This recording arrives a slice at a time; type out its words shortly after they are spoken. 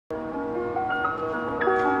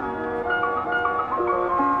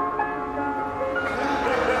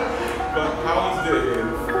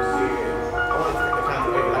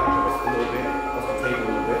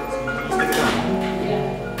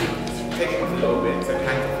little bit, so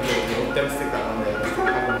hand off a little bit. Don't stick that on there. Just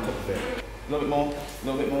have on top of it. A little bit more, a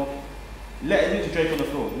little bit more. Let it literally drape on the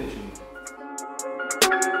floor, literally.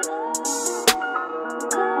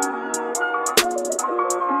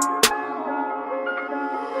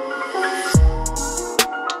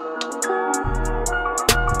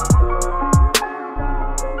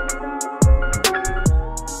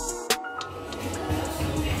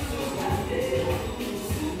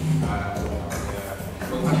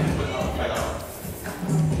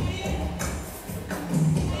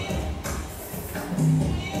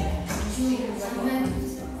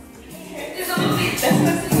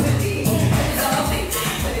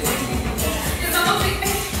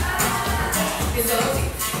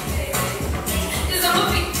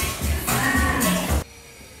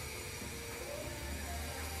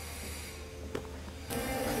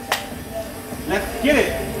 Let's get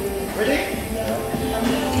it. Ready?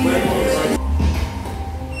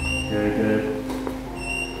 Good, good.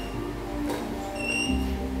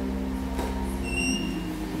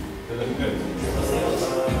 They're looking good.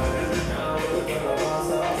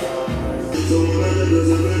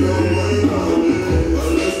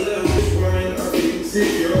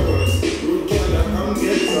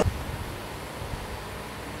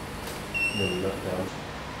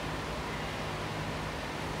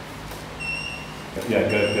 Yeah,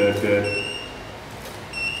 good, good, good.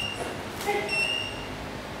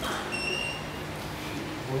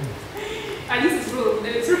 At least it's real,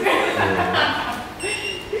 then it's real.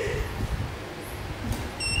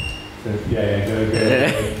 Yeah, good,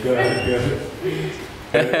 good, good, good.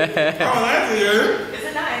 Oh, that's good. Is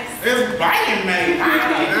it nice? It's banging, mate.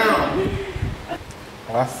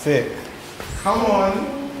 That's it. Come on.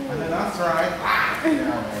 And then that's right.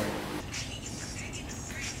 Yeah, mate.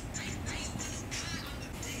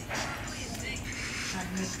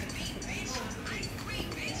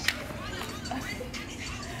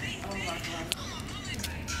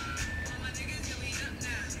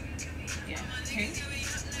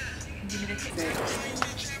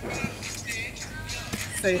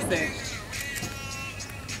 So sick.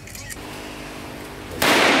 I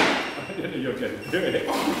didn't know you were going to do it. I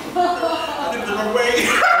did it the wrong way.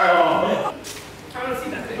 Oh. I want to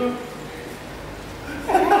see that thing.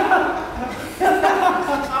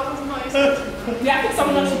 I was nice. Yeah, I think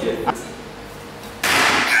someone else should do it.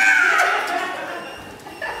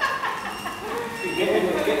 Get in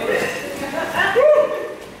it, get in it.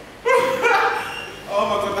 Oh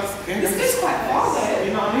my god, that's good. This goes quite far though.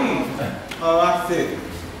 You know what I mean? Oh, that's it.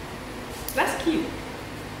 That's cute. You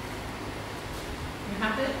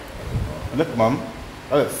have it? Look, mum.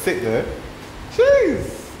 Oh, that's sick there.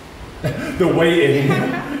 Jeez. The waiting.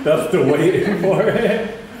 That's the waiting for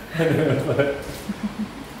it.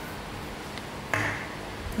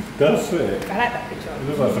 That's it. I like that picture.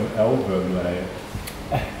 This is like an album, like.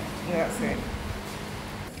 Yeah, that's it.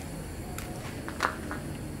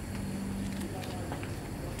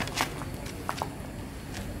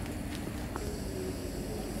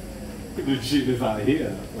 We could shoot this out of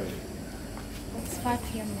here. Wait. It's 5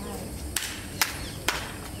 p.m. now.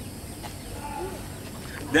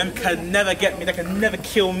 Them can never get me. They can never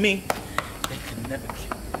kill me. They can never kill me.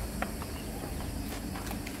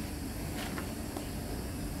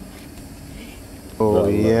 Oh,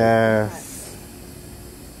 yes.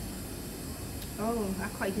 Oh, I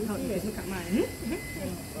quite do. Look at mine.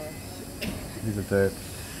 These are dope.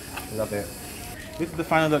 Love it. This is the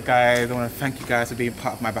final look, guys. I want to thank you guys for being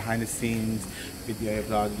part of my behind the scenes video,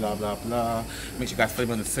 blah, blah, blah, blah. Make sure you guys follow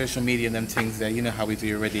me on the social media and them things there. You know how we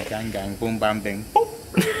do already. Gang, gang, boom, bam, bing. Boop.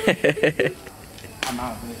 I'm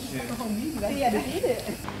out of this shit. Yeah, they did it.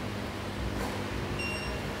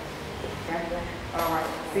 Alright,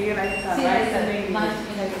 see you later. See you later. Nice to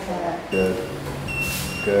meet you. Good.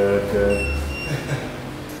 Good, good.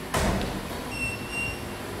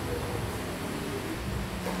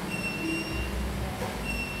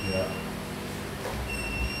 Yeah.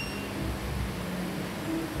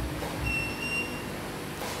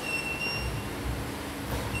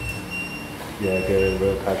 Yeah, good,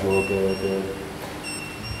 real casual, good, good.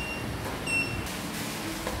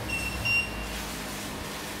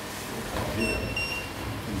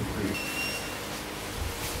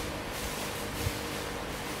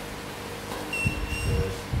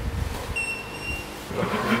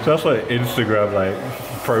 That's like Instagram, like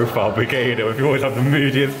profile brigade. If you always have the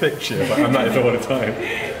moodiest picture, but I'm like this all the time.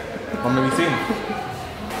 What have you seen?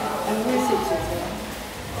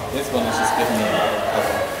 This one is just giving me a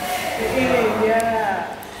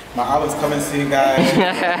Yeah. My album's coming soon, guys.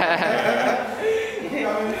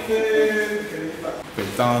 Coming soon.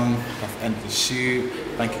 We're done. That's the end of the shoot.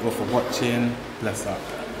 Thank you all for watching. Bless up.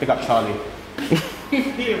 Pick up Charlie.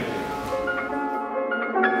 Period.